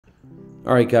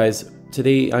Alright guys,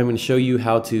 today I'm going to show you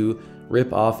how to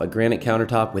rip off a granite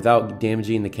countertop without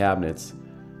damaging the cabinets.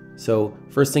 So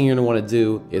first thing you're going to want to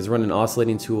do is run an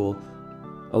oscillating tool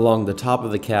along the top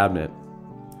of the cabinet.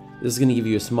 This is going to give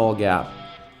you a small gap.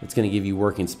 It's going to give you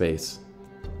working space.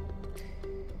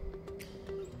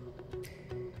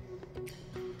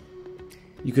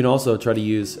 You can also try to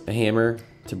use a hammer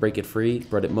to break it free,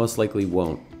 but it most likely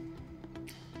won't.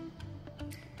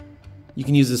 You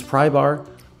can use this pry bar,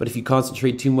 but if you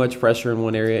concentrate too much pressure in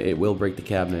one area, it will break the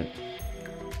cabinet.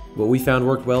 What we found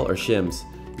worked well are shims.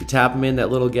 You tap them in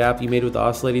that little gap you made with the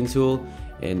oscillating tool,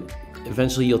 and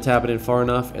eventually you'll tap it in far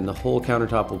enough and the whole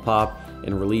countertop will pop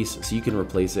and release so you can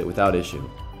replace it without issue.